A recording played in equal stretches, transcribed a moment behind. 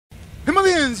Muy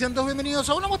bien, sean todos bienvenidos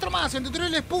a una muestra más en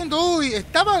Tutoriales.Uy.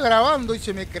 Estaba grabando y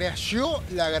se me crashó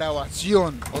la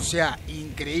grabación. O sea,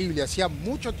 increíble. Hacía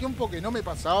mucho tiempo que no me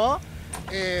pasaba.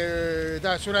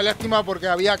 Es una lástima porque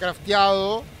había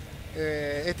crafteado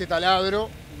este taladro.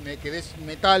 Me quedé sin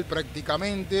metal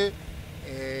prácticamente.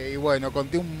 Y bueno,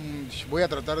 voy a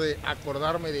tratar de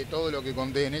acordarme de todo lo que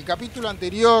conté. En el capítulo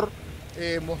anterior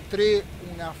mostré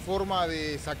una forma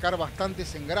de sacar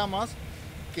bastantes engramas,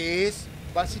 que es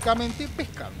básicamente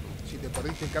pescando. Si te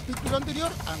perdiste el capítulo anterior,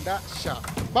 anda ya.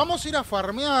 Vamos a ir a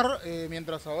farmear,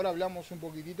 mientras ahora hablamos un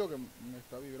poquitito, que me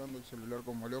está vibrando el celular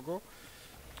como loco.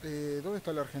 ¿Dónde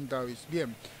está el Argentavis?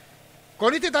 Bien.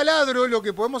 Con este taladro lo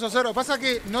que podemos hacer, lo que pasa es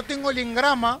que no tengo el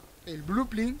engrama, el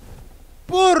blueprint,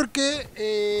 porque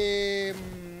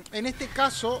en este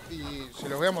caso, y se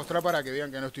los voy a mostrar para que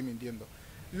vean que no estoy mintiendo,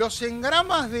 los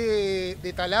engramas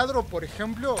de taladro, por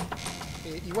ejemplo,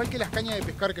 igual que las cañas de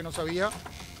pescar que no sabía,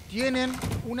 tienen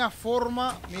una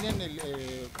forma. Miren,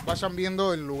 vayan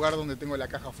viendo el lugar donde tengo la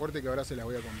caja fuerte, que ahora se las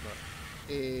voy a contar.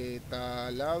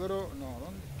 Taladro, no,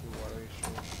 ¿dónde es que guardé yo?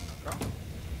 ¿Acá?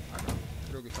 Acá,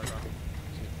 creo que está acá.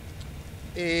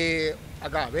 Sí.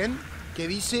 Acá, ¿ven? Que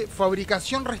dice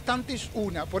fabricación restante es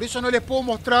una. Por eso no les puedo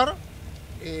mostrar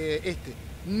este.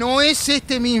 No es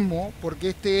este mismo, porque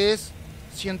este es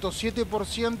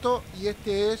 107% y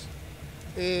este es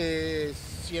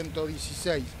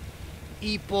 116,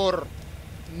 y por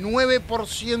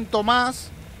 9% más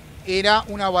era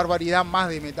una barbaridad más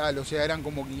de metal, o sea, eran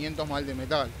como 500 más de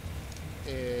metal.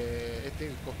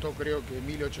 Este costó creo que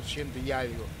 1800 y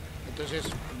algo, entonces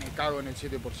me cago en el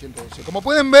 7% de ese. Como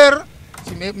pueden ver,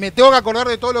 si me tengo que acordar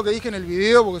de todo lo que dije en el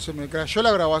video porque se me crashó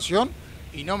la grabación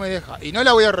y no me deja, y no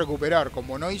la voy a recuperar,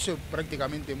 como no hice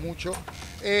prácticamente mucho.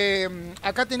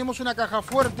 Acá tenemos una caja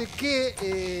fuerte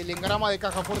que el engrama de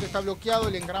caja fuerte está bloqueado.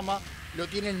 El engrama lo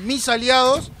tienen mis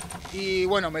aliados y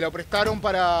bueno, me lo prestaron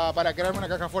para crearme una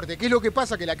caja fuerte. ¿Qué es lo que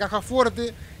pasa? Que la caja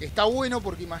fuerte está bueno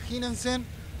porque imagínense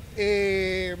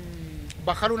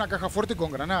bajar una caja fuerte con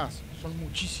granadas. Son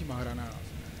muchísimas granadas,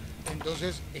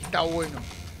 entonces está bueno.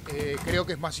 Creo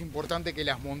que es más importante que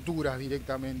las monturas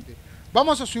directamente.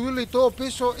 Vamos a subirle todo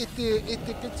peso. Este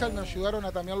Quetzal me ayudaron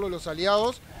a tamearlo los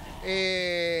aliados.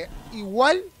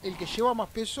 Igual el que lleva más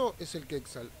peso es el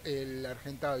Quetzal, el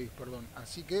Argentavis, perdón.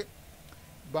 Así que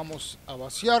vamos a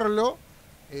vaciarlo.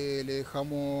 Le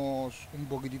dejamos un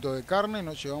poquitito de carne,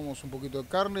 nos llevamos un poquito de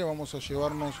carne. Vamos a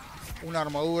llevarnos una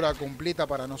armadura completa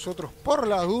para nosotros por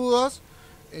las dudas.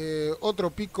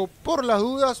 Otro pico por las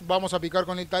dudas. Vamos a picar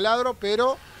con el taladro,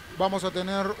 pero vamos a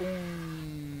tener un...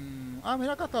 Ah,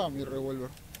 mira, acá estaba mi revólver.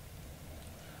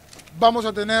 Vamos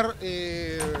a tener,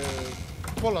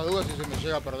 por las dudas, si se me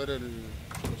llega a perder el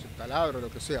taladro o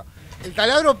lo que sea. El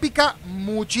taladro pica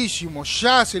muchísimo,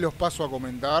 ya se los paso a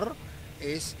comentar.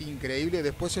 Es increíble,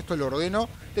 después esto lo ordeno.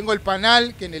 Tengo el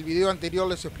panal, que en el video anterior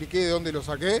les expliqué de dónde lo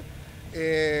saqué.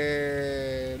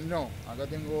 No, acá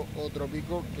tengo otro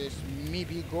pico, que es mi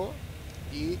pico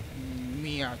y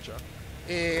mi hacha.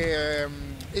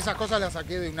 Esas cosas las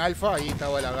saqué de un alfa, ahí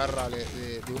estaba la garra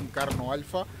de un carno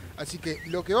alfa. Así que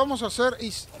lo que vamos a hacer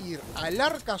es ir al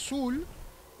arca azul.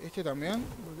 Este también,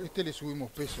 este le subimos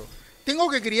peso. Tengo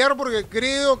que criar porque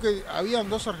creo que habían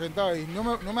dos Argentavis,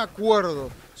 no me acuerdo.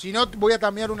 Si no, voy a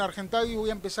tamear un Argentavis y voy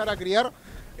a empezar a criar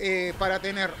para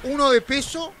tener uno de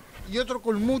peso y otro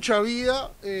con mucha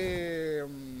vida.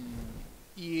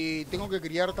 Y tengo que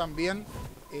criar también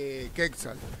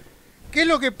Quetzal. ¿Qué es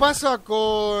lo que pasa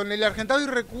con el Argentavis?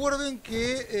 Recuerden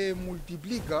que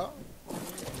multiplica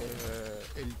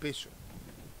el peso.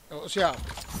 O sea,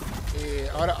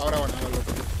 ahora van a ver lo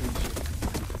que estoy diciendo.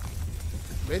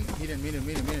 ¿Ven? Miren.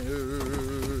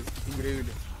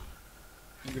 Increíble.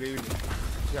 Increíble.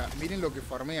 O sea, miren lo que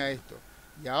farmea esto.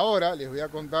 Y ahora les voy a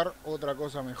contar otra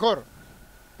cosa mejor.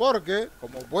 Porque,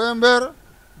 como pueden ver,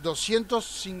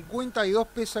 252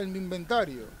 pesa en mi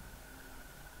inventario.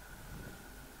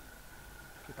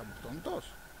 ¿Estamos tontos?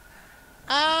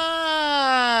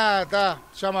 ¡Ah! Está,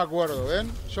 ya me acuerdo,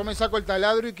 ¿ven? Yo me saco el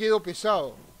taladro y quedo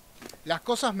pesado. Las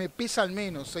cosas me pesan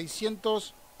menos,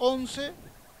 611.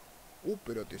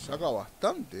 Pero te saca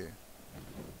bastante.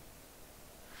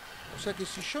 O sea que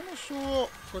si yo me subo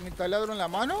con el taladro en la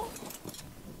mano...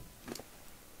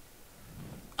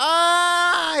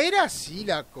 ¡Ah! Era así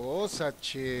la cosa,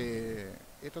 che.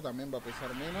 Esto también va a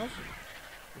pesar menos.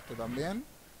 Esto también.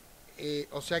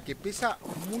 O sea que pesa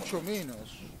mucho menos.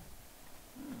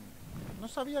 No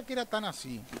sabía que era tan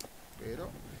así. Pero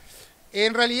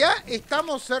en realidad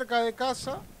estamos cerca de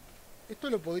casa.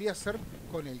 Esto lo podría hacer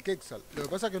con el Quetzal. Lo que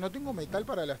pasa es que no tengo metal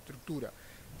para la estructura.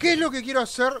 ¿Qué es lo que quiero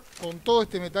hacer con todo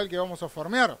este metal que vamos a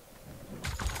farmear?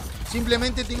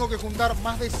 Simplemente tengo que juntar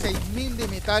más de 6.000 de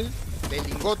metal, de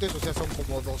lingotes, o sea, son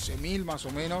como 12.000 más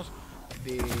o menos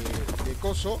de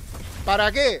coso.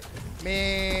 ¿Para qué?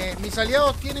 Mis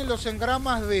aliados tienen los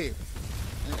engramas de...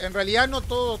 En realidad no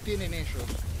todos tienen ellos.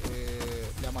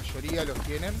 La mayoría los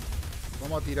tienen.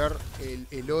 Vamos a tirar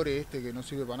el ore este que no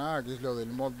sirve para nada, que es lo del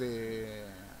mod de...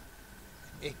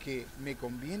 Es que me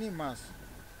conviene más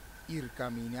ir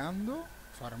caminando,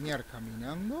 farmear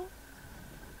caminando,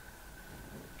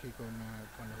 que con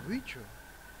los bichos.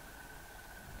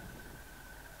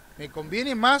 ¿Me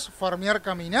conviene más farmear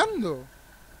caminando?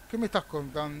 ¿Qué me estás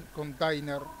contando,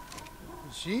 container?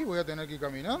 Sí, voy a tener que ir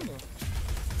caminando.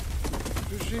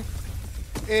 Sí.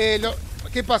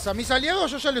 ¿Qué pasa? Mis aliados,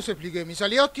 yo ya les expliqué. Mis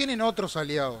aliados tienen otros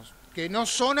aliados, que no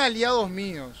son aliados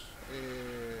míos,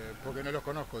 porque no los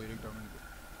conozco directamente.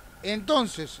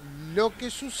 Entonces, lo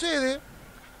que sucede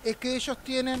es que ellos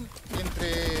tienen,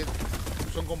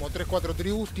 son como 3-4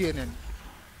 tribus, tienen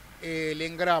el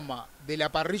engrama de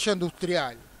la parrilla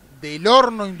industrial, del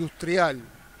horno industrial,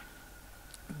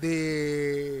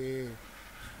 de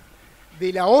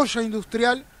la olla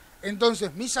industrial.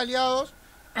 Entonces mis aliados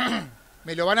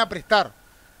me lo van a prestar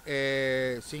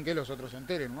sin que los otros se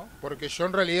enteren, ¿no? Porque yo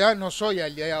en realidad no soy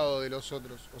aliado de los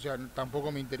otros, o sea,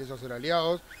 tampoco me interesa ser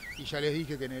aliados, y ya les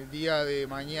dije que en el día de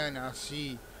mañana,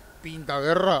 si pinta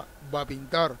guerra, va a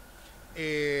pintar,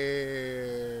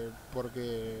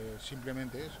 porque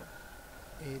simplemente eso.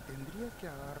 Tendría que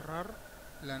agarrar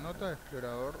la nota de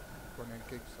explorador con el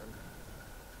Quexal.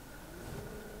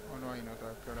 ¿O no hay nota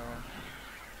de explorador?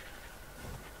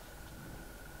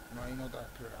 No hay nota de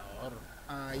explorador.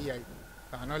 Ahí hay.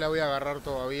 No la voy a agarrar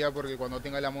todavía porque cuando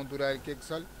tenga la montura del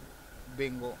Quexal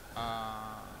vengo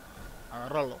a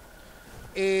agarrarlo.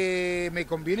 Me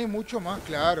conviene mucho más,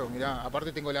 claro. Mirá,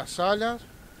 aparte tengo las alas.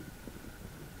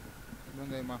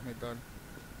 ¿Dónde hay más metal?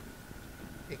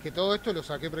 Es que todo esto lo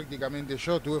saqué prácticamente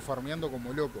yo. Estuve farmeando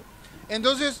como loco.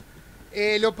 Entonces,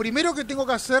 lo primero que tengo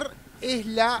que hacer es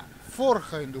la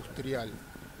forja industrial.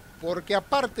 Porque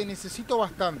aparte necesito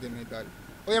bastante metal.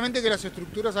 Obviamente que las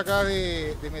estructuras acá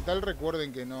de metal,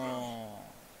 recuerden que no...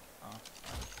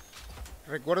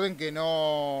 Recuerden que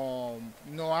no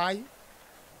hay.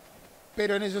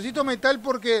 Pero necesito metal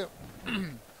porque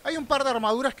hay un par de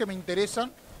armaduras que me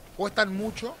interesan. Cuestan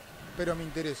mucho, pero me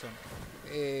interesan.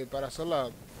 Para hacerla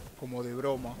como de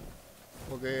broma.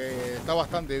 Porque está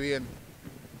bastante bien.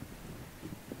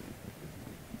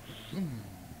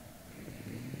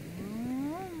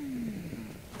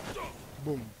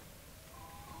 Boom.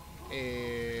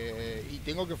 Y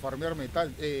tengo que farmear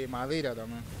metal, madera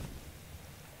también.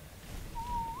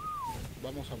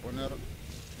 Vamos a poner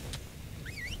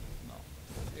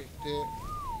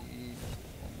y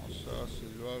vamos a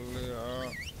silbarle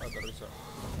a aterrizar.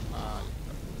 Ahí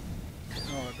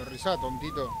está. No, aterrizá,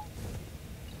 tontito.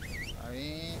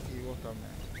 Ahí, y vos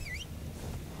también.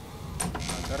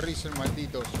 Aterricen,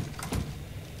 malditos.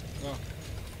 No,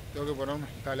 tengo que ponerme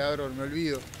taladro, me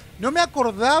olvido. No me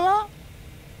acordaba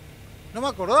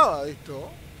de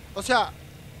esto. O sea,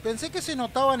 pensé que se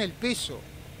notaba en el peso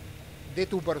de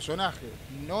tu personaje,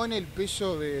 no en el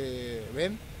peso de...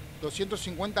 ¿Ven?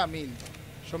 250.000.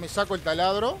 Yo me saco el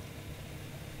taladro,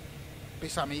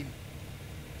 pesa 1000.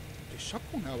 Te saco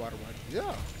una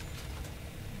barbaridad.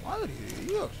 Madre de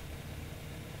Dios.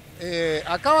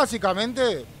 Acá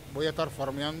básicamente voy a estar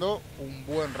farmeando un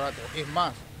buen rato. Es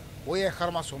más, voy a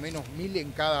dejar más o menos 1000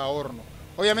 en cada horno.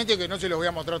 Obviamente que no se los voy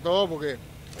a mostrar todo porque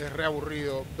es re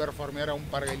aburrido ver farmear a un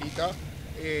parguelita.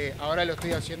 Ahora lo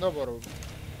estoy haciendo por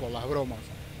las bromas.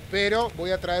 Pero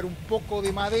voy a traer un poco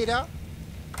de madera.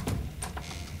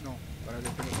 No, para que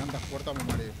tenga tantas puertas me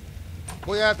mareo.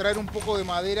 Voy a traer un poco de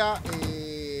madera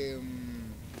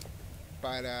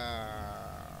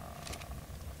para...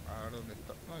 A ver dónde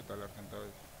está. ¿Dónde está el argentado?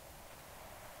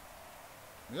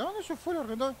 Mirá dónde se fue el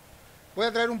argentado. Voy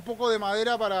a traer un poco de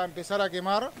madera para empezar a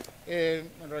quemar.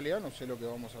 En realidad no sé lo que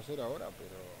vamos a hacer ahora,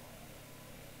 pero...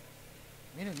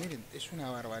 Miren, es una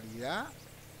barbaridad.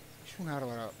 Es una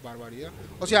barbaridad.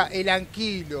 O sea, el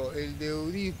anquilo, el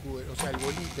deudicu, o sea, el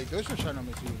bolita y todo eso ya no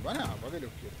me sirve para nada. ¿Para qué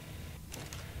los quiero?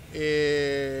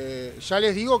 Ya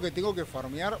les digo que tengo que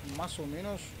farmear más o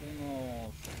menos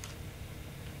unos...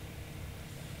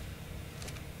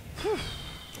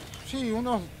 Sí,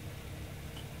 unos...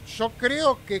 Yo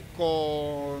creo que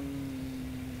con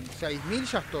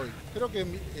 6.000 ya estoy. Creo que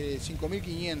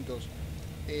 5.500.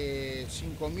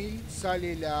 5.000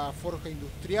 sale la forja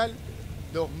industrial.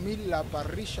 2.000 la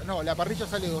parrilla. No, la parrilla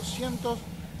sale 200.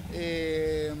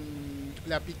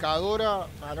 La picadora,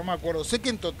 no me acuerdo. Sé que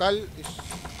en total es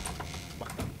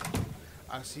bastante.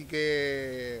 Así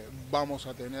que vamos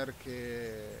a tener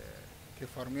que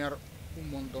farmear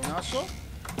un montonazo.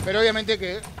 Pero obviamente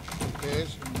que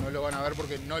ustedes no lo van a ver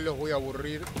porque no los voy a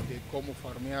aburrir de cómo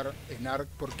farmear en ARK.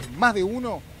 Porque más de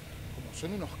uno, como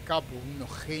son unos capos,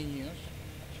 unos genios,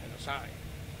 ya lo saben.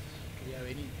 Quería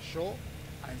venir yo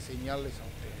a enseñarles a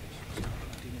ustedes. O sea,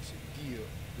 no tiene sentido.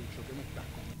 Lucho, ¿qué me estás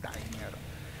contando?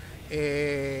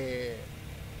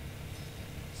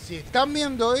 Si están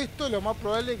viendo esto, lo más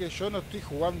probable es que yo no estoy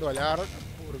jugando al ARK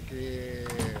porque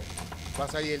va a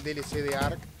salir el DLC de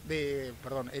ARK,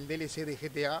 el DLC de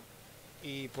GTA,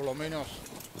 y por lo menos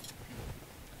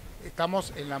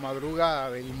estamos en la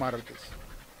madrugada del martes.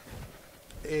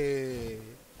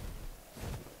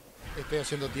 Estoy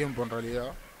haciendo tiempo en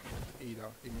realidad y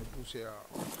me puse a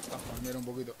farmear un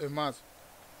poquito. Es más,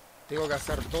 tengo que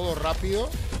hacer todo rápido.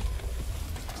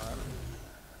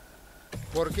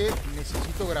 Porque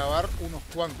necesito grabar unos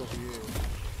cuantos videos.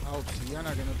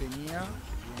 Obsidiana que no tenía.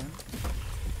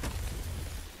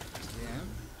 Bien.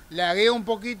 Lagueo un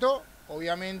poquito,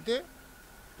 obviamente.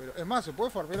 Pero es más, se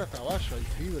puede farmear hasta valla y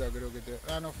fibra, creo que te.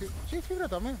 Ah, no, fibra. Sí, fibra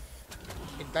también.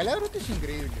 El taladro este es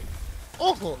increíble.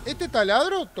 Ojo, este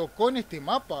taladro tocó en este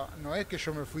mapa. No es que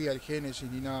yo me fui al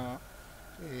Génesis ni nada.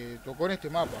 Tocó en este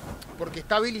mapa. Porque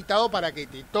está habilitado para que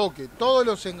te toque. Todos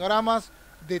los engramas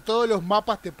de todos los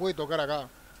mapas te puede tocar acá. Me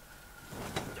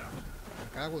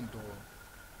cago en todo.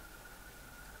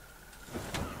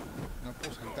 No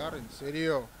puedo saltar, ¿en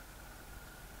serio?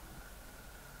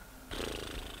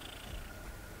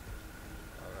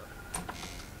 A ver.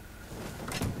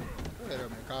 Pero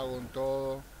me cago en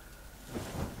todo.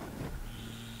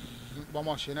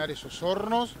 Vamos a llenar esos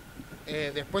hornos.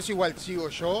 Después igual sigo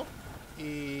yo.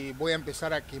 Y voy a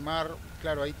empezar a quemar.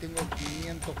 Claro, ahí tengo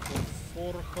 500 por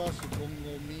forja. Si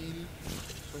pongo 1000,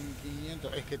 son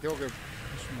 500. Es que tengo que... Es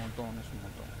un montón, es un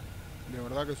montón. De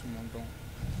verdad que es un montón.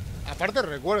 Aparte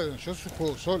recuerden, yo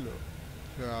juego solo.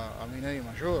 O sea, a mí nadie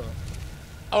me ayuda.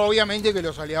 Obviamente que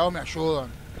los aliados me ayudan.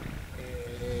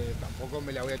 Tampoco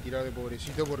me la voy a tirar de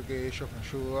pobrecito porque ellos me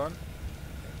ayudan.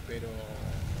 Pero...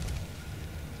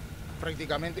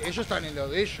 prácticamente ellos están en lo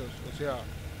de ellos. O sea...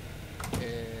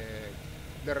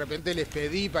 de repente les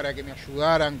pedí para que me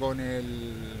ayudaran con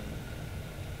el...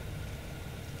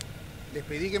 Les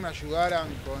pedí que me ayudaran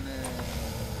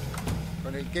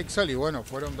con el Quexal y bueno,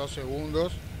 fueron 2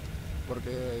 segundos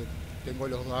porque tengo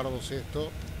los dardos esto,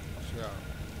 o sea,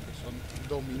 que son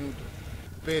 2 minutos.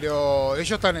 Pero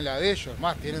ellos están en la de ellos,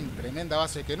 más, tienen tremenda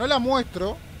base, que no la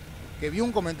muestro, que vi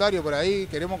un comentario por ahí,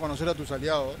 queremos conocer a tus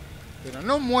aliados, pero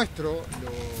no muestro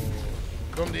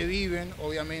dónde viven,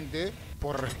 obviamente,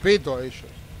 por respeto a ellos.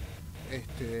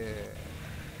 Porque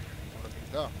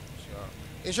está, o sea,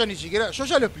 ellos ni siquiera, yo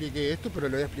ya lo expliqué esto, pero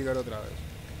lo voy a explicar otra vez.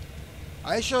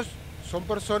 A ellos son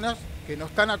personas que no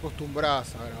están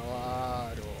acostumbradas a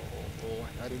grabar o a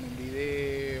estar en un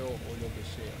video o lo que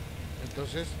sea.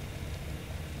 Entonces,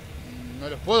 no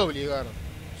los puedo obligar.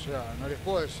 O sea, no les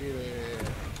puedo decir,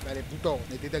 dale puto,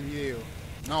 metete al video.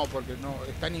 No, porque no,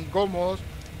 están incómodos.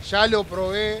 Ya lo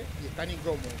probé y están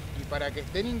incómodos. Y para que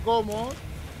estén incómodos,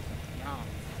 no.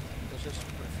 Entonces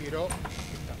prefiero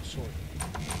estar solo.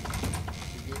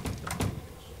 Así que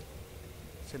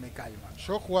se me calma.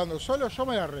 Yo jugando solo, yo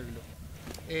me la arreglo.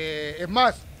 Es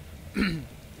más,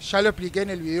 ya lo expliqué en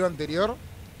el video anterior,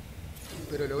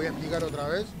 pero lo voy a explicar otra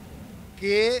vez.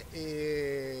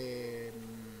 Que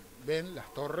ven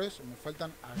las torres, me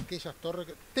faltan aquellas torres.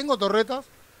 Tengo torretas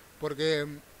porque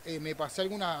me pasé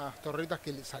algunas torretas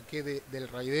que le saqué del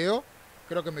Raideo.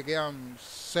 Creo que me quedan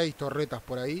 6 torretas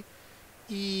por ahí.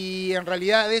 Y en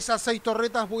realidad de esas 6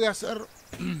 torretas voy a hacer...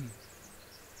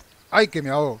 ¡Ay, que me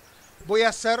ahogo! Voy a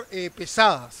hacer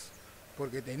pesadas.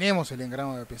 Porque tenemos el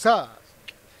engrama de pesadas.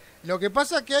 Lo que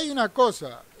pasa es que hay una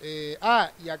cosa.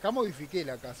 Y acá modifiqué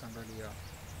la casa en realidad.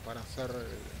 Para hacer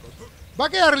cosas. Va a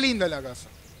quedar linda la casa.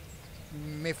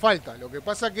 Me falta. Lo que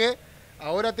pasa es que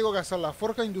ahora tengo que hacer la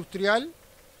forja industrial.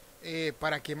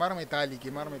 Para quemar metal y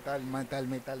quemar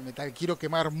metal. Quiero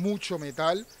quemar mucho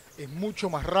metal. Es mucho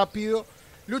más rápido.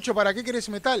 Lucho, ¿para qué querés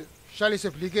metal? Ya les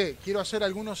expliqué. Quiero hacer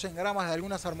algunos engramas de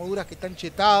algunas armaduras que están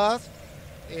chetadas.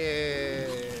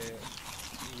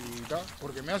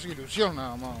 Porque me hace ilusión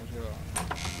nada más. O sea,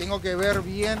 tengo que ver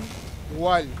bien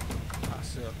cuál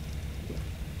hacer.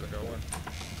 Pero bueno,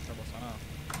 no pasa nada.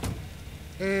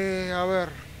 A ver.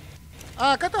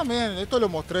 Acá también. Esto lo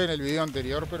mostré en el video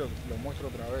anterior, pero lo muestro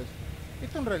otra vez.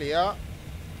 Esto en realidad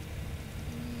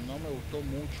no me gustó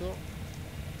mucho,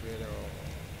 pero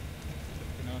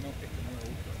no me gusta.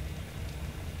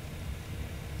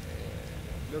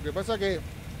 Lo que pasa que,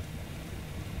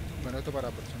 bueno, esto para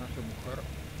personaje mujer,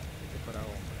 este es para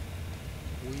hombre.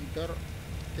 Winter,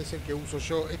 este es el que uso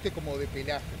yo, este como de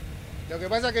pelaje. Lo que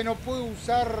pasa es que no puedo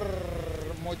usar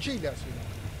mochila, sino.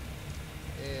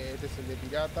 Este es el de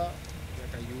pirata. Y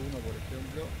acá hay uno, por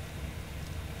ejemplo.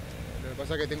 Lo que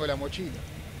pasa es que tengo la mochila.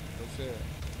 Entonces.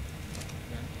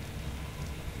 Bien.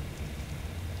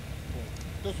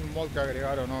 Esto es un mod que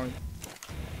agregaron hoy.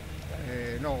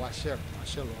 No, ayer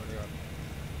lo agregaron.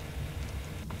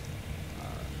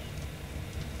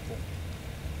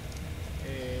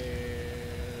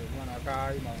 Bueno, acá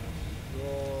hay más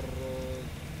gorros.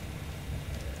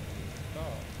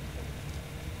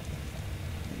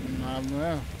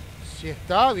 Si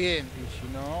está bien, y si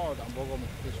no, tampoco me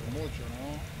estreso mucho, ¿no?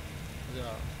 O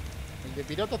sea, el de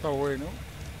pirata está bueno,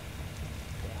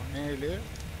 ponele,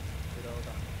 pero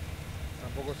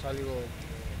tampoco es algo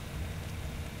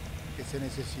que se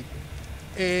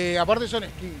necesite. Aparte son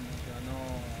skins, o sea,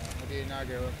 no tiene nada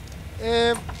que ver.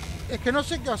 Es que no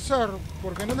sé qué hacer,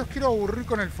 porque no los quiero aburrir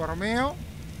con el farmeo.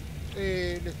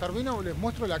 Les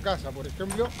muestro la casa, por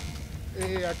ejemplo.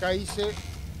 Acá hice...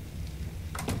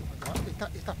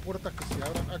 Estas puertas que se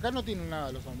abren. Acá no tienen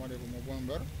nada los armarios, como pueden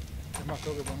ver. Es más,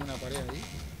 tengo que poner una pared ahí.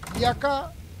 Y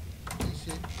acá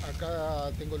hice... Acá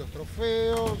tengo los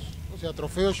trofeos. O sea,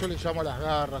 trofeos yo les llamo a las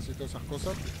garras y todas esas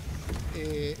cosas.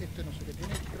 Este no sé qué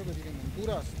tiene. Creo que tiene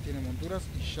monturas. Tiene monturas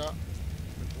y ya le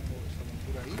pongo esa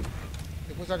montura ahí.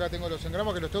 Después acá tengo los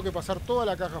engramas que los tengo que pasar toda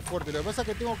la caja fuerte. Lo que pasa es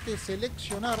que tengo que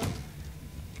seleccionar.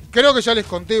 Creo que ya les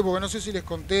conté, porque no sé si les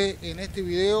conté en este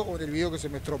video o en el video que se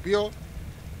me estropeó.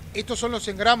 Estos son los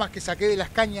engramas que saqué de las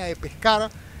cañas de pescar.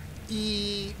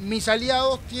 Y mis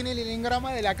aliados tienen el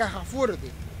engrama de la caja fuerte.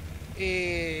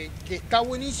 Que está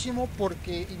buenísimo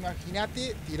porque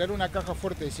imagínate tirar una caja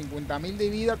fuerte de 50.000 de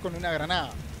vida con una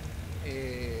granada.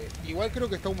 Igual creo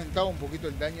que está aumentado un poquito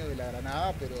el daño de la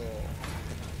granada, pero...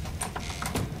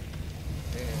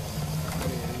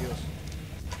 madre de Dios.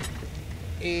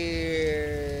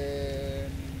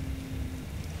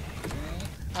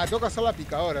 Tengo que hacer la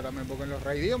picadora también, porque en los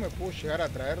Raideo me puedo llegar a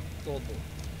traer todo.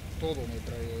 Todo me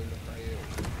traigo de los Raideo.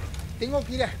 Tengo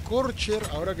que ir a Scorcher,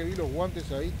 ahora que vi los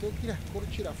guantes ahí, tengo que ir a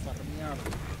Scorcher a farmear.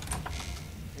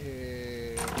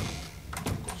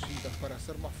 Cositas para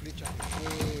hacer más flechas de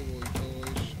fuego y todo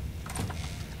eso.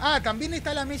 También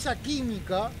está la mesa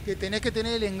química, que tenés que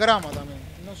tener el engrama también.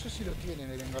 No sé si los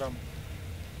tienen el engrama.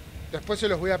 Después se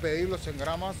los voy a pedir los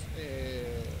engramas,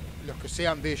 los que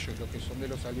sean de ellos, los que son de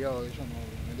los aliados de ellos, no,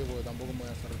 obviamente, porque tampoco me voy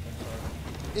a hacer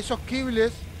responsable. Esos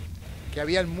kibles, que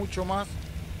habían mucho más,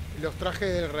 los traje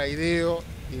del Raideo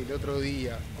el otro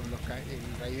día, con el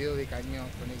Raideo de cañón,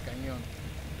 con el cañón.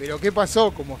 Pero ¿qué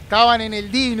pasó? Como estaban en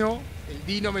el Dino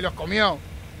me los comió.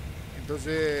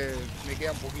 Entonces me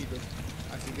quedan poquitos.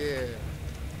 Así que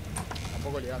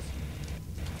tampoco le hace.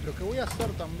 Lo que voy a hacer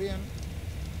también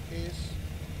es...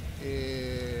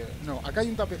 no, acá hay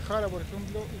un tapejara, por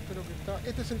ejemplo. Creo que está.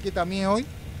 Este es el que tameé hoy.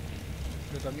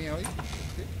 Lo tameé hoy.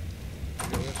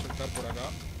 Lo voy a soltar por acá.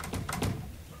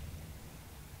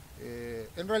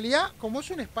 En realidad, como es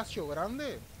un espacio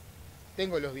grande,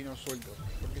 tengo los dinos sueltos.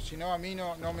 Porque si no, a mí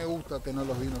no me gusta tener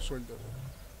los dinos sueltos.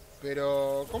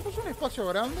 Pero como es un espacio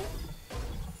grande,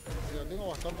 tengo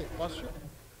bastante espacio.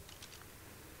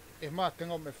 Es más,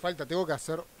 tengo que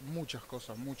hacer muchas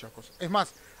cosas. Es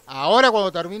más, ahora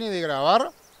cuando termine de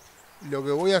grabar, lo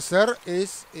que voy a hacer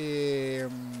es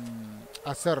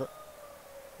hacer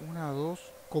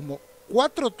como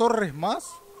 4 torres más.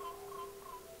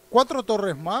 4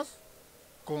 torres más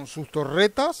con sus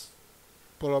torretas.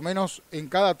 Por lo menos en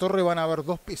cada torre van a haber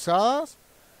 2 pesadas.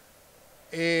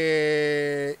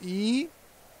 Y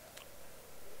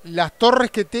las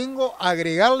torres que tengo,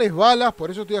 agregarles balas.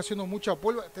 Por eso estoy haciendo mucha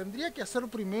pólvora. Tendría que hacer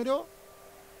primero.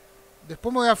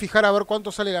 Después me voy a fijar a ver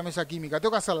cuánto sale la mesa química.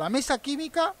 Tengo que hacer la mesa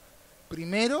química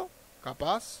primero,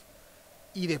 capaz.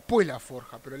 Y después la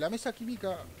forja. Pero la mesa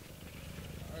química...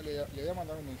 Le voy a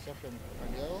mandar un mensaje a mi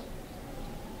aliado.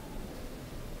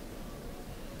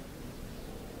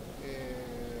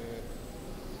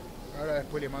 Ahora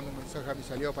después le mando un mensaje a mis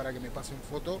aliados para que me pasen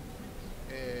foto.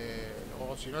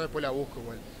 O si no, después la busco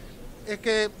igual. Es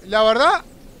que la verdad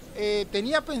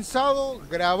tenía pensado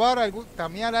grabar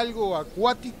tamear algo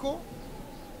acuático,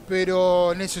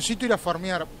 pero necesito ir a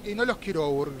farmear y no los quiero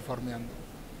aburrir farmeando.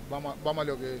 Vamos a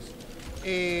lo que es.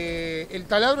 El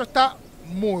taladro está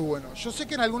muy bueno. Yo sé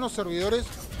que en algunos servidores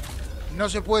no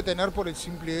se puede tener por el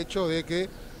simple hecho de que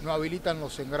no habilitan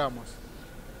los engramas.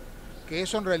 Que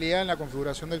eso en realidad en la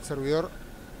configuración del servidor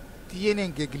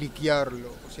tienen que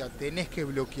cliquearlo, o sea, tenés que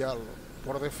bloquearlo.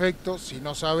 Por defecto, si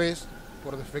no sabes,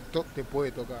 por defecto te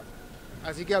puede tocar.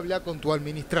 Así que habla con tu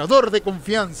administrador de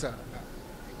confianza.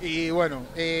 Y bueno,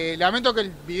 lamento que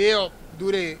el video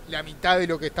dure la mitad de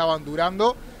lo que estaban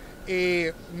durando.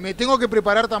 Me tengo que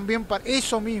preparar también para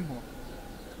eso mismo.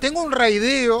 Tengo un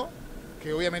raideo,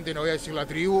 que obviamente no voy a decir la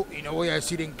tribu y no voy a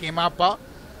decir en qué mapa.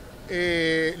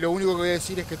 Lo único que voy a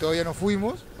decir es que todavía no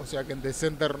fuimos, o sea que en The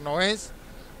Center no es.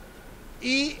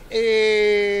 Y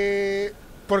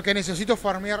porque necesito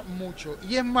farmear mucho.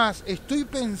 Y es más, estoy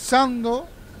pensando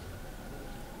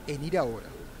en ir ahora.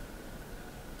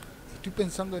 Estoy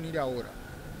pensando en ir ahora.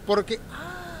 Porque...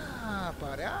 Ah,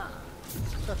 pará.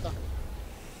 Ya está.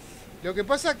 Lo que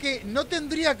pasa es que no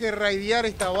tendría que raidear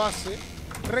esta base.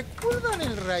 ¿Recuerdan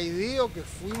el raideo que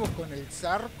fuimos con el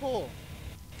Zarco?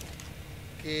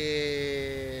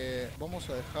 Que... Vamos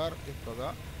a dejar esto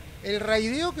acá. El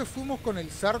raideo que fuimos con el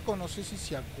Zarco, no sé si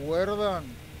se acuerdan.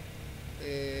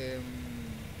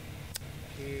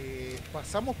 Que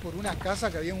pasamos por una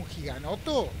casa que había un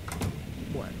giganoto.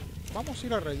 Bueno, vamos a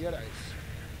ir a raidear a eso.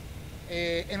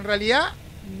 En realidad,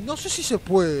 no sé si se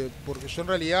puede, porque yo en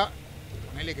realidad,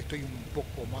 ponele que estoy un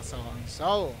poco más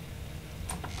avanzado,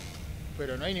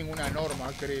 pero no hay ninguna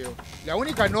norma, creo. La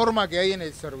única norma que hay en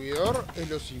el servidor es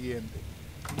lo siguiente.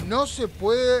 No se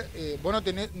puede, vos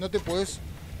no te podés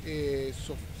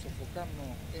sofocar,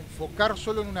 no, enfocar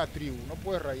solo en una tribu. No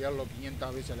puedes raidearlo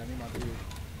 500 veces a la misma tribu.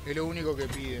 Es lo único que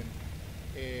piden.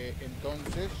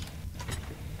 Entonces...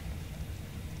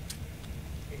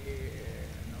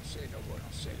 no sé, loco.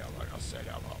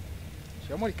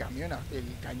 ¿Llevamos el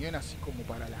cañón así como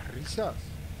para las risas?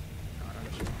 No, no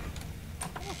lo llevamos.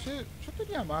 No sé, yo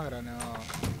tenía más granadas.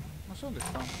 No sé dónde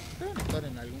están. Deben estar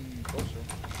en algún coso,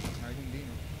 en algún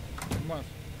dino. Es más,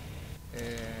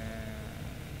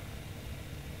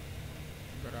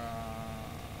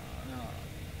 granada.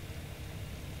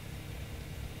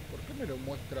 ¿Por qué me lo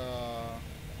muestra?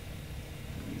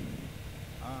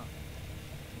 Ah,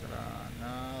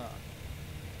 granada.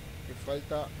 Que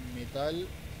falta metal,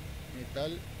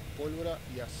 pólvora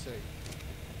y aceite.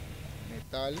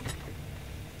 Metal. Acá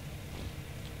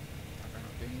no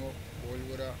tengo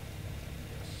pólvora y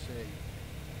aceite.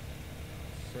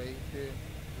 Aceite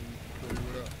y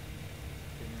pólvora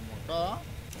tenemos acá.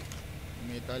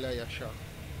 Metal hay allá.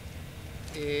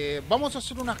 Vamos a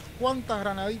hacer unas cuantas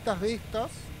granaditas de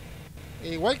estas.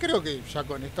 Igual creo que ya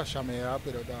con estas ya me da,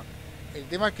 pero está. El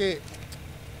tema es que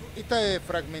esta de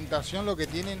fragmentación lo que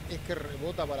tienen es que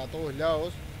rebota para todos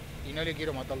lados y no le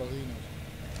quiero matar los dinos.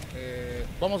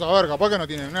 Vamos a ver, capaz que no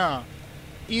tienen nada.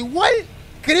 Igual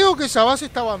creo que esa base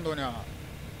está abandonada.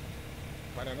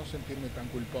 Para no sentirme tan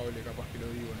culpable, capaz que lo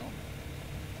digo, ¿no?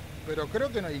 Pero creo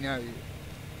que no hay nadie.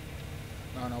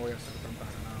 No voy a hacer tantas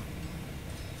granadas.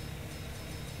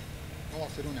 Vamos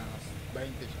a hacer unas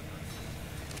 20 ya.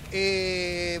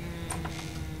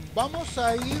 Vamos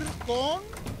a ir con...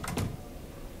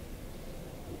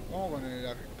 Vamos con el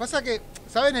argentado. Pasa que,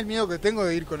 ¿saben el miedo que tengo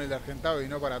de ir con el argentado y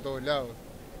no para todos lados?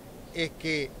 Es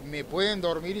que me pueden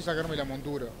dormir y sacarme la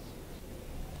montura.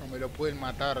 O me lo pueden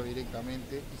matar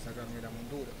directamente y sacarme la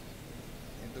montura.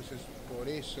 Entonces, por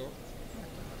eso...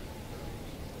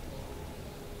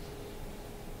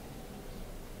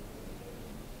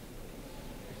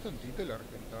 ¿Es tontito el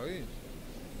argentado?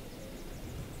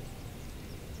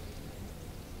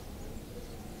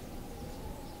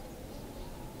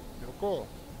 Loco.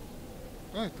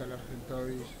 ¿Dónde está el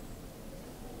Argentavis?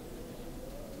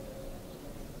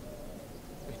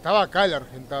 Estaba acá el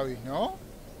Argentavis, ¿no?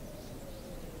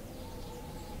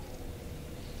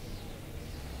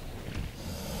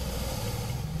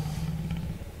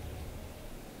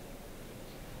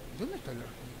 ¿Dónde está el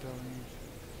Argentavis?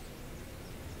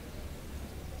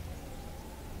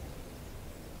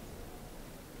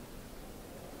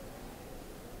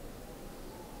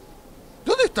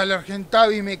 ¿Dónde está el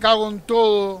Argentavis? Me cago en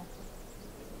todo.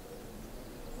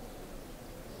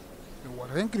 ¿Lo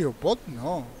guardé en Criopod?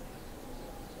 No.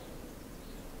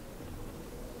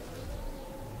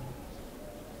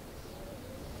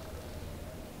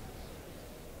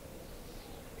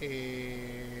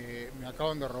 Me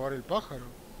acaban de robar el pájaro.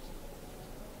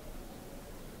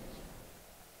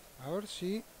 A ver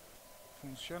si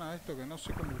funciona esto, que no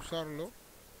sé cómo usarlo.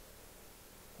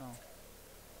 No.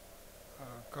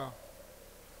 Acá.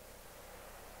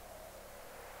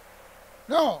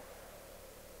 ¡No!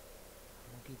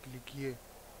 Aquí cliqué.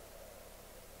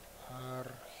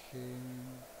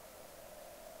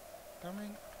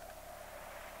 También.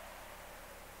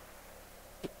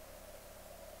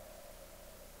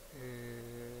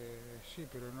 Sí,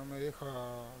 pero no me deja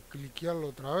cliquearlo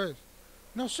otra vez.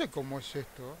 No sé cómo es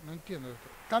esto, no entiendo esto.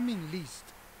 Taming list.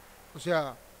 O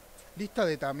sea, lista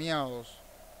de tameados.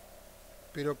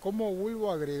 Pero ¿cómo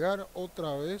vuelvo a agregar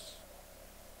otra vez?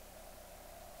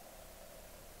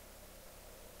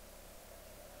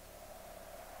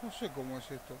 No sé cómo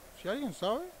es esto. Si alguien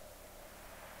sabe.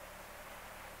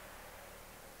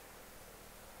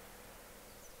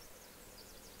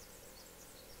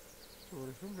 Por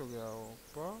ejemplo, ¿qué hago?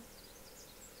 Pa.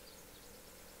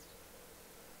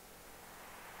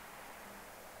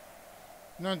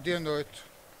 No entiendo esto.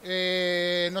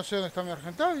 No sé dónde está mi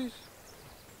Argentavis.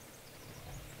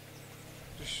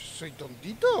 ¿Soy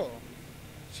tontito?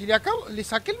 Si le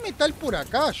saqué el metal por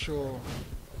acá yo.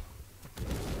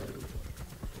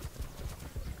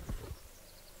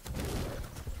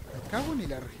 Me cago en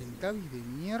el Argentavis de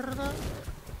mierda.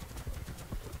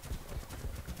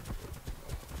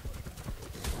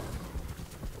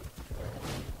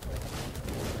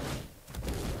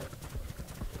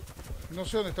 No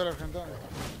sé dónde está el Argentavis.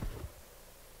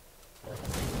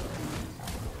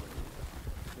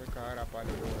 Voy a cagar a palo,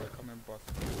 déjame en paz.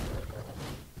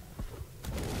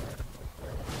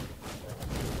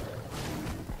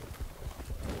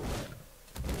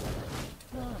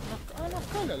 No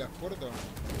escala las puertas.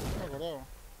 No me acordaba.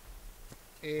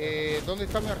 ¿Dónde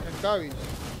está mi Argentavis?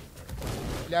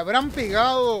 Le habrán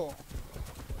pegado.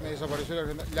 Me desapareció el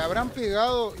Argentavis. Le habrán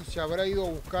pegado y se habrá ido a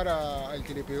buscar al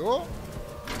que le pegó.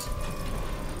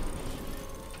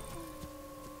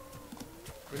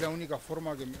 Es la única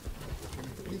forma que me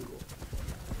explico.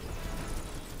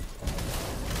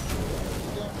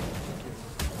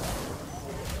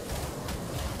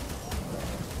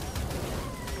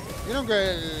 Vieron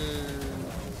que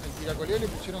el tiracolía le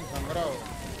pusieron sangrado.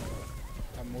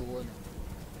 Está muy bueno.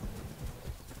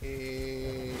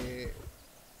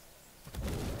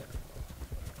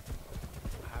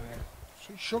 A ver,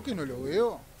 ¿soy yo que no lo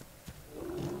veo?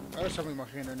 Ahora ya me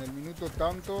imagino, en el minuto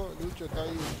tanto, Lucho está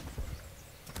ahí.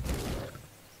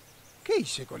 ¿Qué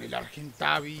hice con el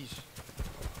Argentavis?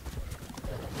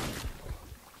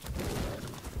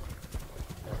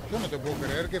 Yo no te puedo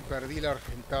creer que perdí el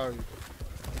Argentavis.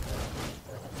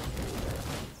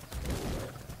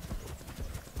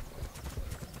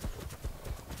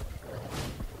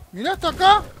 Mirá hasta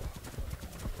acá.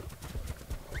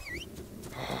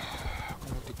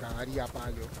 Cómo te cagaría a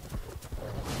palo.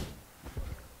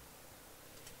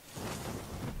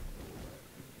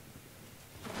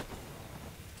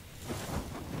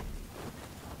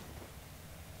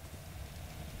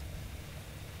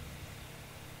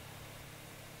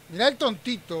 Mirá el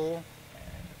tontito.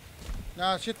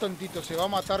 Nada, si es tontito, se va a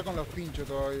matar con los pinchos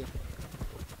todavía.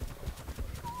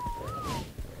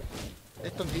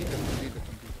 Es tontito, es tontito, es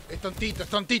tontito. Es tontito, es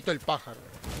tontito el pájaro.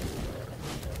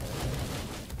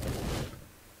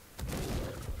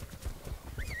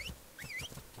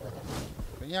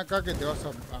 Vení acá que te vas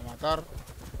a matar.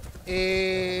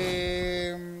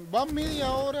 Va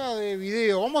media hora de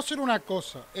video. Vamos a hacer una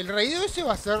cosa. El raideo ese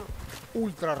va a ser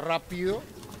ultra rápido.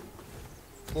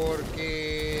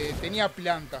 Porque tenía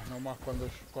plantas nomás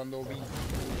cuando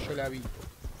yo la vi,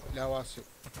 la base.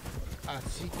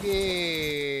 Así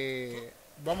que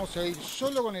vamos a ir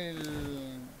solo con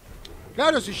el...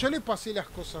 Claro, si yo le pasé las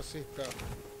cosas estas.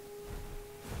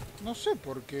 No sé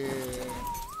por qué.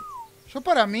 Yo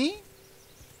para mí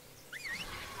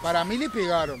le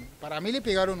pegaron. Para mí le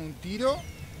pegaron un tiro.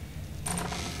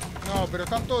 No, pero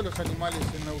están todos los animales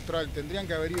en neutral. Tendrían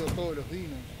que haber ido todos los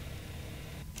dinos.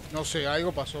 No sé,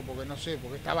 algo pasó, porque no sé,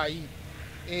 porque estaba ahí.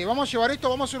 Vamos a llevar esto,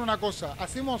 vamos a hacer una cosa.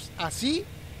 Hacemos así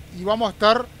y vamos a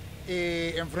estar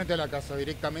enfrente de la casa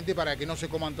directamente para que no se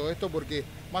coman todo esto, porque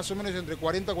más o menos entre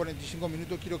 40 y 45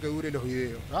 minutos quiero que dure los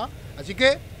videos. ¿Ah? Así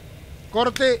que,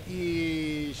 corte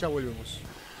y ya volvemos.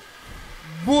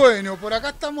 Bueno, por acá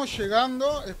estamos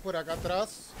llegando, es por acá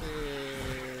atrás.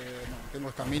 No, tengo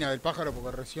esta mina del pájaro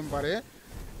porque recién paré.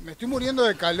 Me estoy muriendo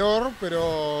de calor,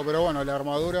 pero bueno, la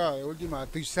armadura de última,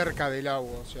 estoy cerca del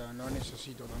agua, o sea, no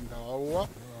necesito tanta agua.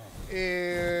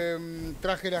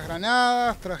 Traje las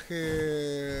granadas,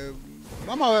 traje...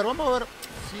 Vamos a ver.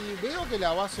 Si veo que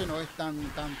la base no es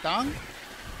tan...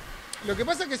 Lo que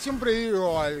pasa es que siempre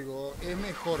digo algo, es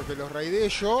mejor que los raidee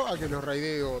yo a que los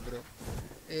raidee otro.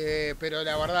 Pero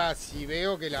la verdad, si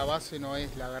veo que la base no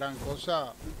es la gran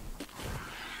cosa...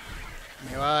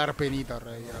 Me va a dar penita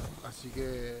raidear. Así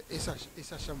que es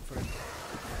allá enfrente.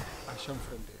 Allá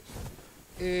enfrente.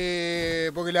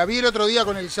 Porque la vi el otro día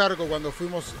con el Zarco cuando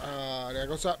fuimos a la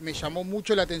cosa. Me llamó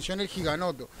mucho la atención el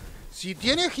giganoto. Si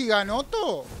tiene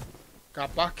giganoto,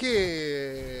 capaz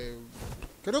que...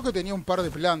 Creo que tenía un par de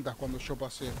plantas cuando yo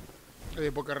pasé.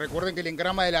 Porque recuerden que el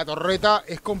engrama de la torreta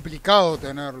es complicado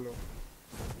tenerlo.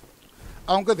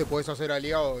 Aunque te puedes hacer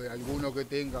aliado de alguno que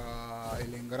tenga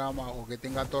el engrama o que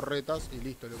tenga torretas y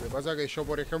listo. Lo que pasa es que yo,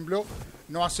 por ejemplo,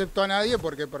 no acepto a nadie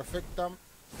porque perfecta...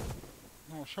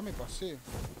 No, ya me pasé.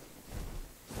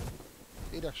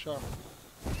 Era allá.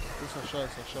 Es allá.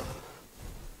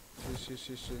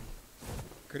 Sí.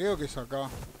 Creo que es acá.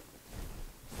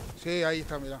 Sí, ahí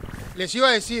está, mirá. Les iba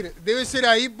a decir, debe ser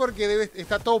ahí porque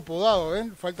está todo podado,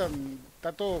 ¿ven?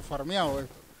 Está todo farmeado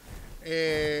esto.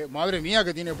 Madre mía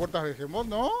que tiene puertas Behemoth,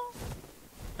 ¿no?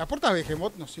 Las puertas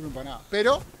Behemoth no sirven para nada.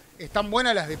 Pero están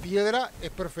buenas las de piedra. Es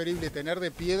preferible tener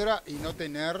de piedra y no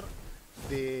tener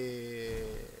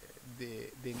de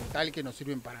metal que no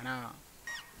sirven para nada.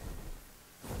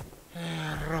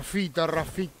 Rafita.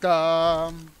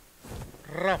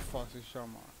 Rafa se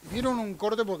llama. Vieron un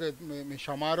corte porque me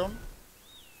llamaron.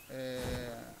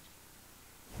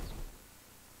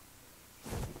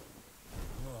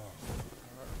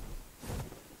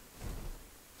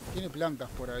 Tiene plantas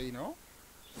por ahí, ¿no?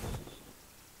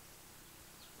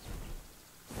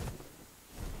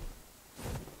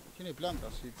 Tiene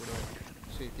plantas, sí, pero...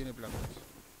 Sí, tiene plantas.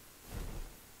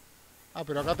 Ah,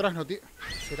 pero acá atrás no tiene...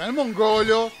 ¿Será el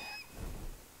mongolo?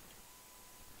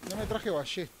 No me traje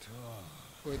ballesta.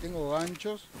 Porque tengo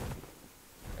ganchos.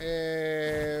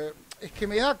 Es que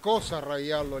me da cosa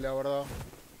radiarlo, la verdad.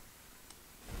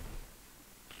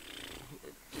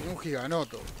 Tiene un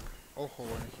giganoto. Ojo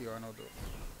con el giganoto.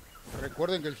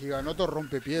 Recuerden que el giganoto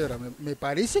rompe piedra. Me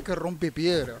parece que rompe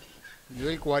piedra.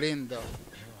 Nivel 40.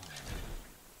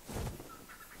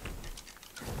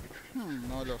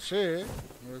 No lo sé.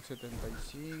 Nivel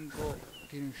 75.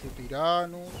 Tiene un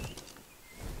Yutiranus.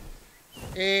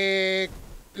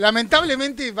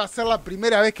 Lamentablemente va a ser la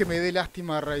primera vez que me dé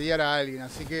lástima radiar a alguien.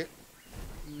 Así que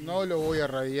no lo voy a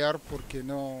radiar porque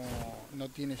no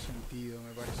tiene sentido,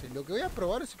 me parece. Lo que voy a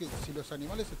probar es que si los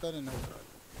animales están en neutral.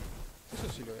 Eso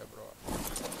sí lo voy a probar.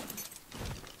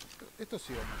 Esto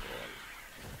sí vamos a probar.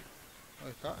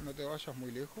 ¿Dónde está? No te vayas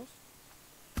muy lejos.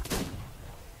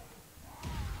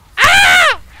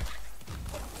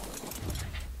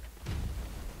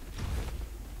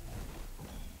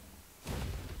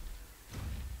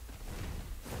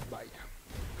 Vaya.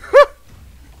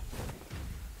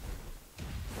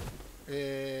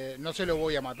 No se lo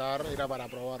voy a matar, era para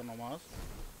probar nomás.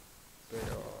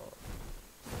 Pero...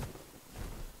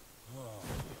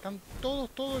 ¿Están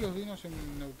todos los dinos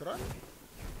en neutral?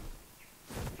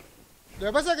 Lo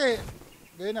que pasa que...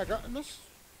 Ven acá... ¿No?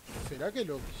 ¿Será que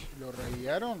lo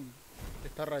radiaron?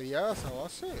 ¿Está radiada esa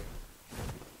base?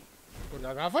 Porque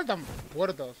acá faltan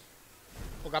puertas.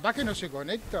 O capaz que no se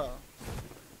conecta.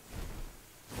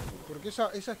 Porque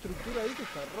esa estructura ahí que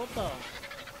está rota...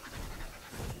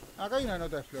 Acá hay una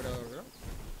nota de explorador, ¿verdad?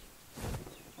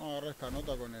 Vamos a agarrar esta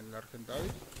nota con el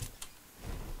Argentavis.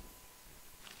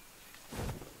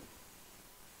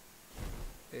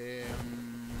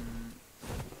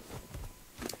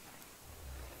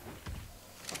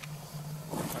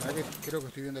 Para que creo que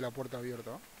estoy viendo la puerta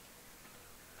abierta.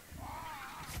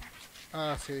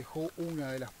 Ah, se dejó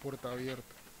una de las puertas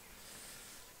abiertas.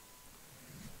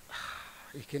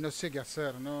 Es que no sé qué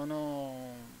hacer,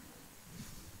 no...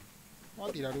 Vamos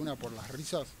a tirar una por las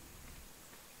risas.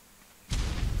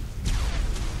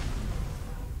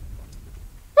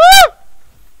 ¡Ah!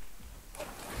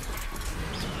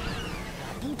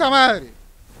 ¡La puta madre!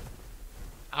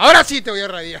 Ahora sí te voy a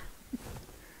radiar.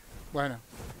 Bueno,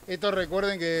 esto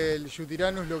recuerden que el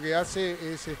Yutiranus lo que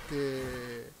hace es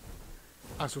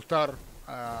asustar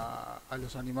a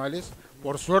los animales.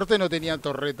 Por suerte no tenía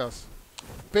torretas.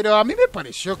 Pero a mí me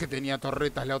pareció que tenía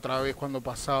torretas la otra vez cuando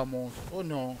pasamos. ¿O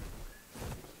no?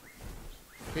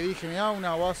 Que dije, me da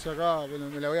una base acá,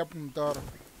 me la voy a apuntar.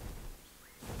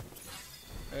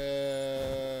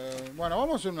 Bueno,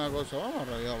 vamos a hacer una cosa, vamos a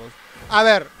raidearlo. A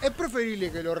ver, es preferible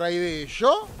que lo raidee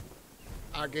yo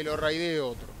a que lo raidee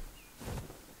otro.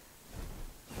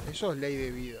 Eso es ley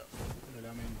de vida, lo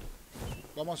lamento.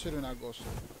 Vamos a hacer una cosa.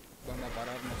 Vamos a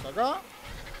pararnos acá.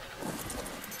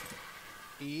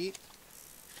 Y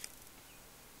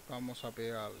vamos a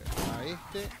pegarle a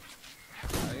este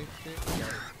y a este.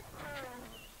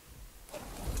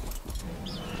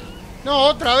 No,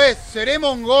 otra vez, seré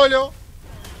mongolo.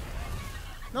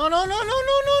 No.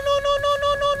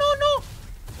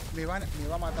 Me va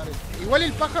a matar esto. Igual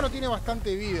el pájaro tiene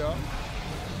bastante vida.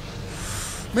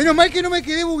 Menos mal que no me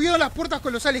quedé bugueado en las puertas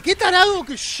colosales. ¡Qué tarado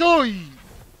que soy!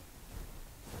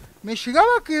 ¿Me llegaba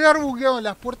a quedar bugueado en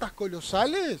las puertas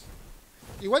colosales?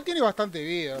 Igual tiene bastante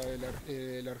vida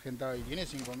el Argentavi. Tiene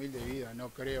 5000 de vida. No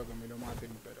creo que me lo maten,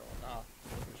 pero...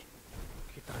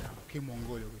 qué tarado, qué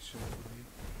mongolo que soy.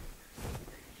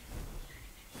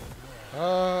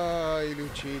 Ay,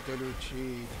 Luchito.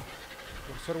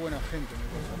 Por ser buena gente me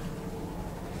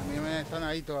pasa. Están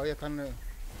ahí todavía, están...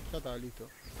 Ya está, listo.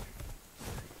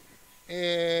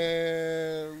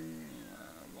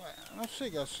 Bueno, no sé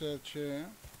qué hacer, che.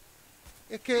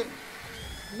 Es que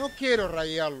no quiero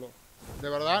radiarlo. De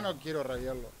verdad no quiero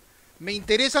radiarlo. Me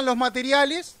interesan los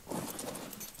materiales,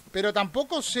 Pero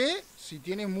tampoco sé si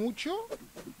tiene mucho. A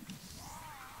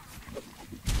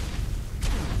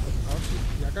ver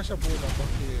si... Y acá ya puedo capaz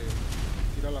que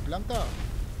tirar la planta.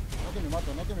 No que me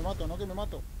mato, no que me mato, no que me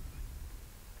mato.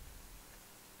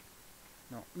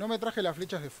 No, no me traje las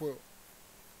flechas de fuego.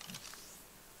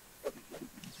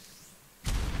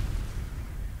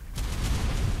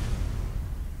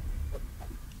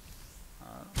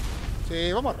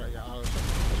 Sí, vamos a rayar.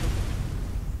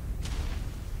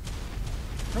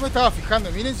 No me estaba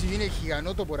fijando. Miren si viene el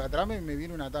giganoto por atrás, me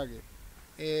viene un ataque.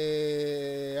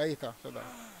 Ahí está, ya está.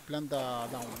 Planta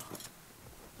down.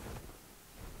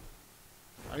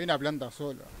 Había una planta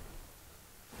sola.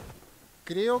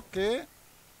 Creo que...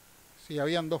 Sí,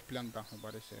 habían dos plantas, me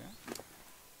parece.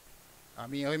 A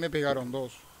mí hoy me pegaron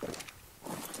dos.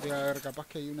 Debe haber, capaz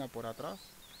que hay una por atrás.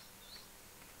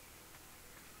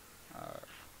 A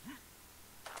ver.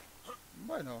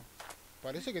 Bueno,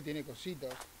 parece que tiene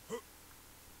cositas.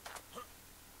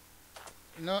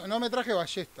 No me traje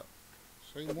ballesta.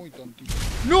 Soy muy tontito.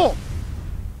 ¡No!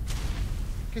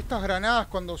 ¿Qué estas granadas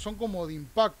cuando son como de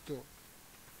impacto?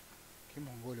 Qué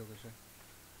mongolo que soy.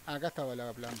 Acá estaba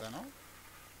la planta, ¿no?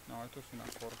 No, esto es una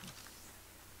forja.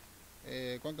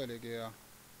 ¿Cuánto le queda?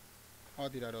 Vamos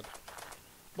a tirar otra.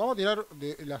 Vamos a tirar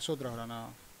de las otras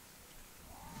granadas.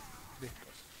 De estas.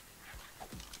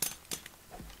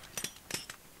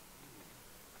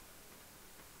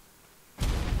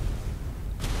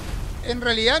 En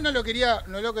realidad no lo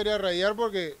quería raidear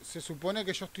porque se supone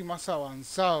que yo estoy más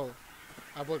avanzado.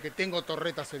 Porque tengo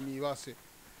torretas en mi base.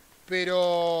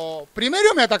 Pero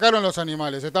primero me atacaron los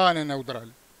animales, estaban en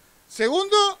neutral.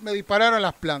 Segundo, me dispararon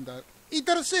las plantas. Y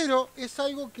tercero, es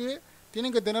algo que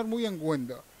tienen que tener muy en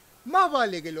cuenta. Más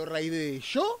vale que lo raidee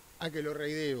yo a que lo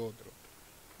raidee otro.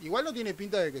 Igual no tiene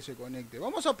pinta de que se conecte.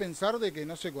 Vamos a pensar de que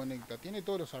no se conecta. Tiene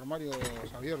todos los armarios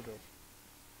abiertos.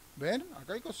 ¿Ven?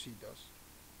 Acá hay cositas.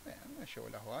 Bien, me llevo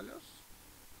las balas.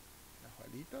 Las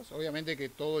balitas. Obviamente que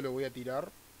todo lo voy a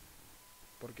tirar.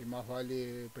 Porque más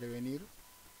vale prevenir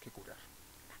que curar.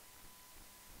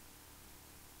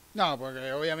 No,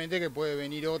 porque obviamente que puede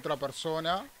venir otra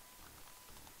persona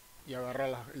y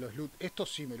agarrar los loot. Esto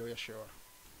sí me lo voy a llevar.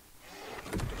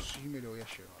 Esto sí me lo voy a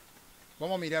llevar.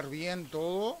 Vamos a mirar bien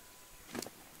todo.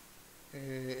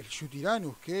 El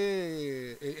Yutiranus,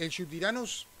 ¿qué? El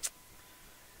Yutiranus...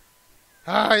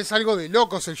 Ah, es algo de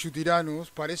locos el Yutiranus.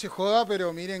 Parece joda,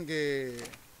 pero miren que...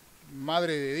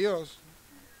 Madre de Dios.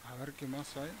 A ver qué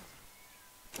más hay.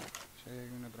 Si hay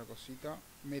alguna otra cosita.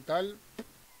 Metal.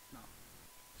 No.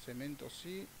 Cemento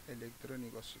sí.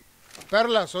 Electrónico sí.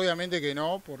 Perlas obviamente que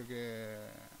no, porque...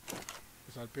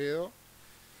 Es al pedo.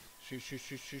 Sí.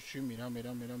 Mirá.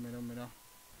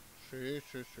 Sí.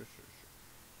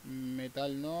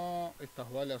 Metal no.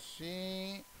 Estas balas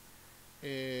sí.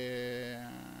 Esto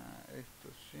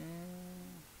sí.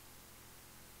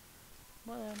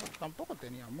 Bueno, tampoco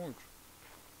tenía mucho.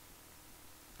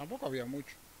 Tampoco había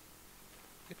mucho.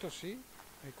 Esto sí.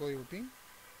 El código PIN.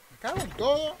 Me cago en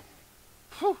todo.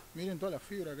 Miren toda la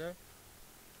fibra acá.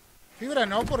 Fibra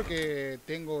no, porque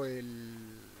tengo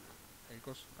el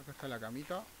coso. Acá está la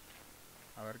camita.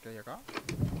 A ver qué hay acá.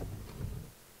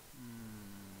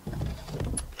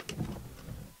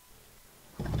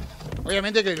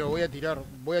 Obviamente que lo voy a tirar.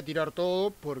 Voy a tirar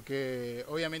todo porque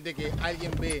obviamente que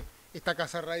alguien ve esta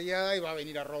casa radiada y va a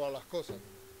venir a robar las cosas.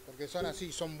 Porque son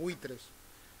así, son buitres.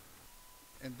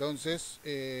 Entonces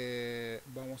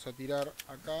vamos a tirar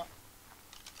acá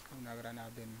una granada.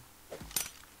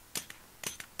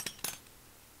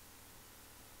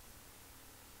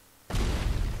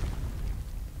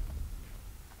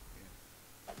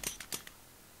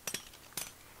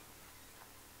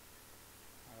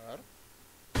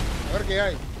 A ver qué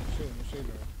hay. No sé.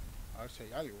 A ver si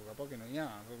hay algo. Capaz que no hay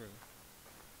nada.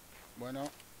 Bueno,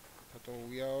 está todo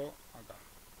bugueado acá.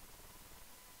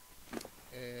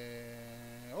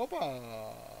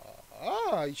 ¡Opa!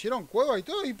 ¡Ah! Hicieron cueva y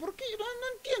todo. ¿Y por qué? No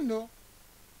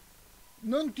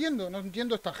entiendo. No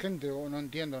entiendo esta gente. No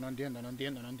entiendo.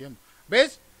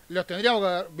 ¿Ves? Los tendríamos que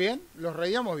ver bien. Los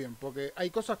reíamos bien. Porque hay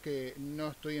cosas que no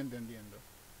estoy entendiendo.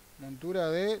 Montura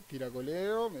de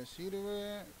tiracoleo. Me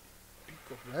sirve.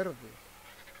 Picos verdes.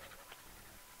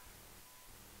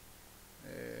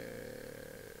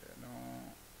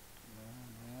 No.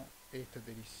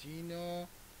 Tericino.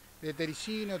 De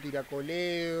tericino,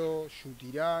 tiracoleo,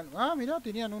 yutirán. Ah, mirá,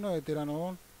 tenían uno de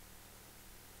teranodón.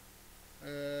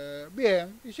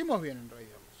 Bien, hicimos bien en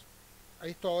realidad.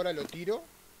 Esto ahora lo tiro.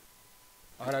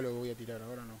 Ahora lo voy a tirar,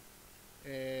 ahora no.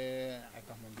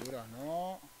 Estas monturas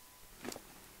no.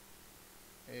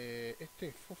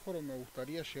 Este fósforo me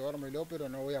gustaría llevármelo, pero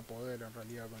no voy a poder en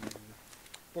realidad con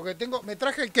Porque me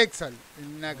traje el Quexal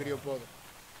en una criopod.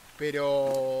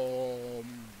 Pero...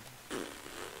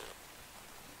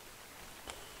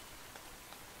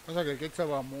 pasa que el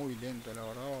Quexal va muy lento, la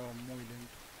verdad, va muy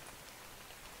lento.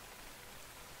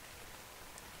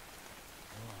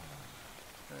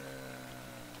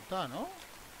 Está, ¿no?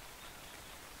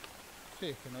 Sí,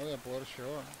 es que no voy a poder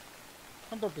llevar.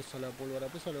 ¿Cuánto pesa la pólvora?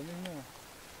 ¿Pesa lo mismo?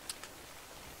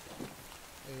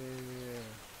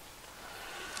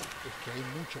 Es que hay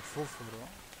mucho fósforo.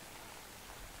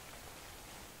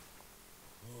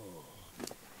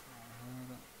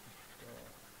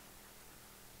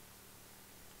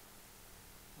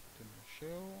 Este lo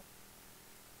llevo.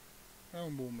 Es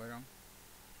un boomerang.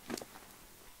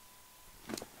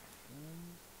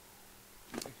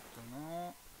 Esto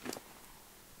no.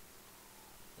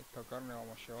 Esta carne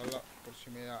vamos a llevarla por si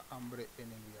me da hambre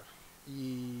en el viaje.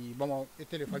 Y vamos,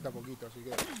 este le falta poquito, así que...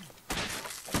 listo.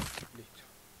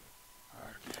 A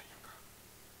ver qué hay acá.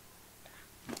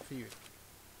 Fibra.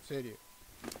 Serio.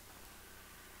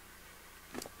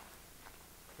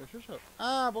 Pero yo ya...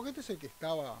 ah, porque este es el que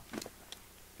estaba...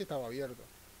 este estaba abierto.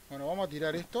 Bueno, vamos a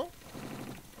tirar esto.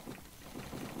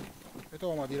 Esto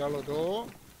vamos a tirarlo todo.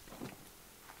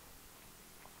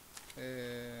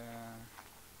 Es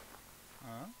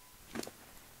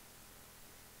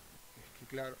que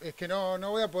claro, es que no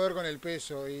voy a poder con el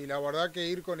peso. Y la verdad que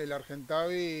ir con el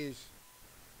Argentavis,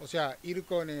 o sea, ir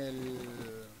con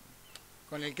el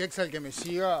Quexal que me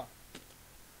siga.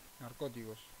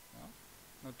 Narcóticos, ¿no?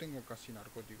 No tengo casi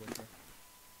narcóticos yo.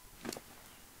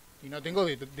 Y no tengo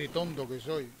de tonto que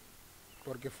soy.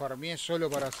 Porque farmeé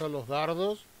solo para hacer los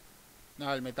dardos.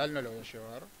 Nada, el metal no lo voy a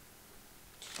llevar.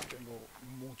 Tengo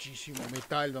muchísimo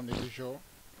metal donde soy yo.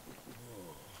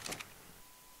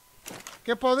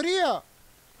 ¿Qué podría?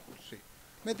 Sí.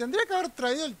 Me tendría que haber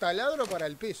traído el taladro para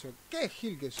el peso. Qué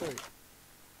gil que soy.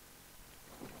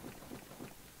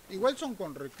 Igual son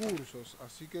con recursos,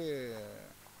 así que...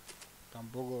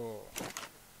 tampoco...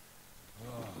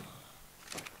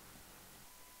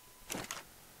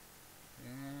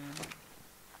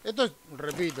 Esto es,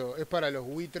 repito, es para los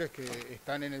buitres que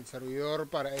están en el servidor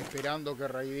esperando que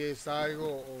raidees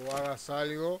algo o hagas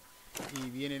algo y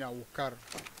vienen a buscar,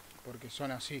 porque son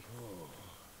así.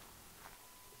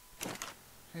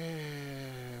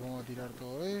 Vamos a tirar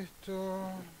todo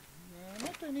esto. No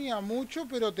tenía mucho,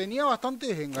 pero tenía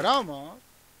bastantes engramas.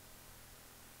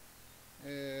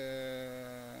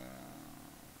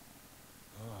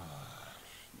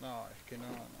 No, es que no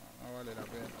vale la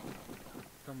pena.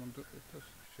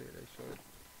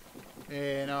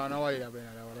 No vale la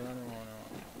pena, la verdad no.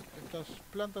 Estas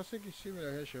plantas X sí me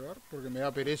las voy a llevar porque me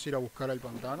da pereza ir a buscar al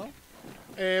pantano.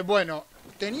 Bueno,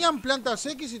 tenían plantas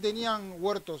X y tenían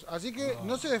huertos, así que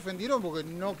no se defendieron porque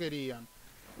no querían.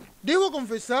 Debo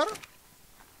confesar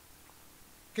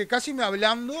que casi me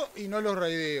ablando y no los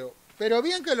raideo. Pero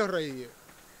bien que los raideé.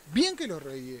 Bien que los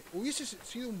raideé. Hubiese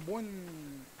sido un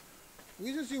buen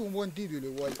título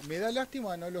igual. Me da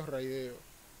lástima no los raideo.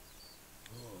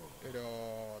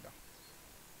 Pero...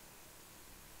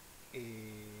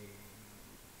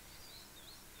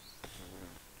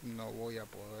 no voy a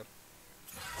poder.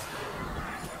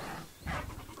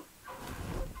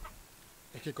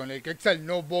 Es que con el Quexal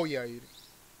no voy a ir.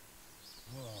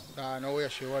 No voy a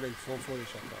llevar el fósforo y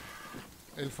ya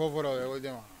está. El fósforo de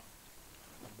última.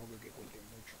 Tampoco es que cueste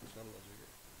mucho hacerlo, así que...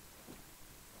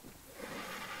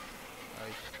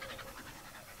 ahí.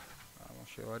 Vamos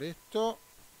a llevar esto.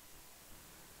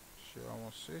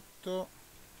 Llevamos esto.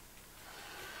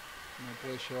 No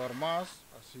puede llevar más,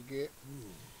 así que...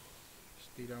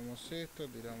 tiramos esto,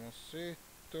 tiramos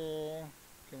esto.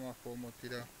 ¿Qué más podemos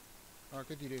tirar?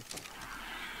 ¿Qué tiré?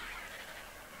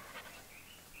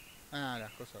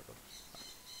 Las cosas.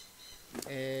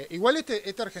 Igual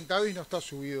este Argentavis no está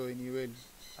subido de nivel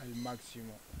al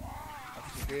máximo.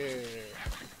 Así que...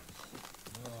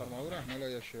 las armaduras no las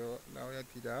voy a llevar, la voy a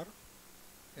tirar.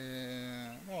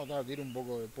 Tiro un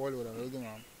poco de pólvora de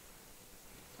última.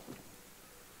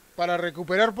 Para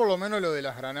recuperar por lo menos lo de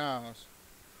las granadas.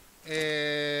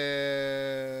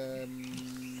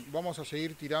 Vamos a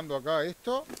seguir tirando acá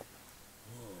esto.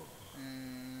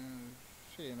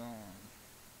 Sí, no.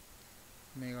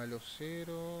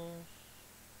 Megaloceros.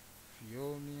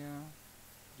 Fionia.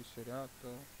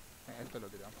 Tricerato. Esto lo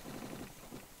tiramos.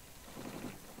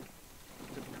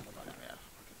 Estoy tirando para la mierda.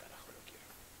 ¿Por qué carajo lo quiero?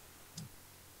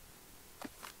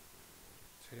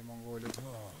 Seré mongolo.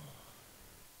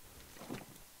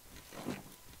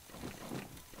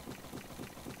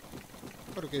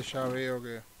 Porque ya veo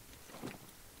que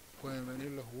pueden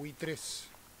venir los buitres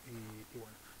y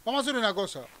bueno. Vamos a hacer una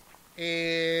cosa.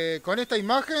 Con esta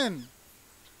imagen,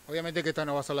 obviamente que esta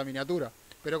no va a ser la miniatura,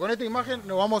 Pero con esta imagen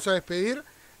nos vamos a despedir.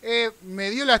 Me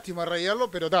dio lástima rayarlo,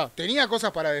 pero tenía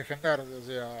cosas para defender. O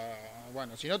sea,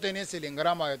 bueno, si no tenés el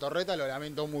engrama de torreta, lo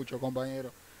lamento mucho,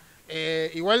 compañero.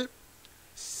 Igual,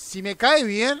 si me cae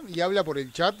bien, y habla por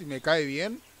el chat, y me cae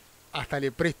bien, hasta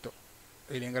le presto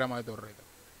el engrama de torreta.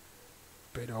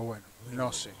 Pero bueno,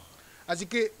 no sé. Así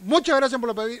que muchas gracias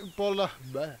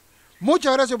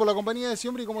muchas gracias por la compañía de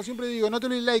siempre. Y como siempre digo, no te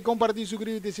olvides like, compartir,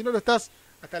 suscribirte. Si no lo estás,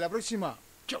 hasta la próxima.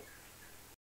 Chau.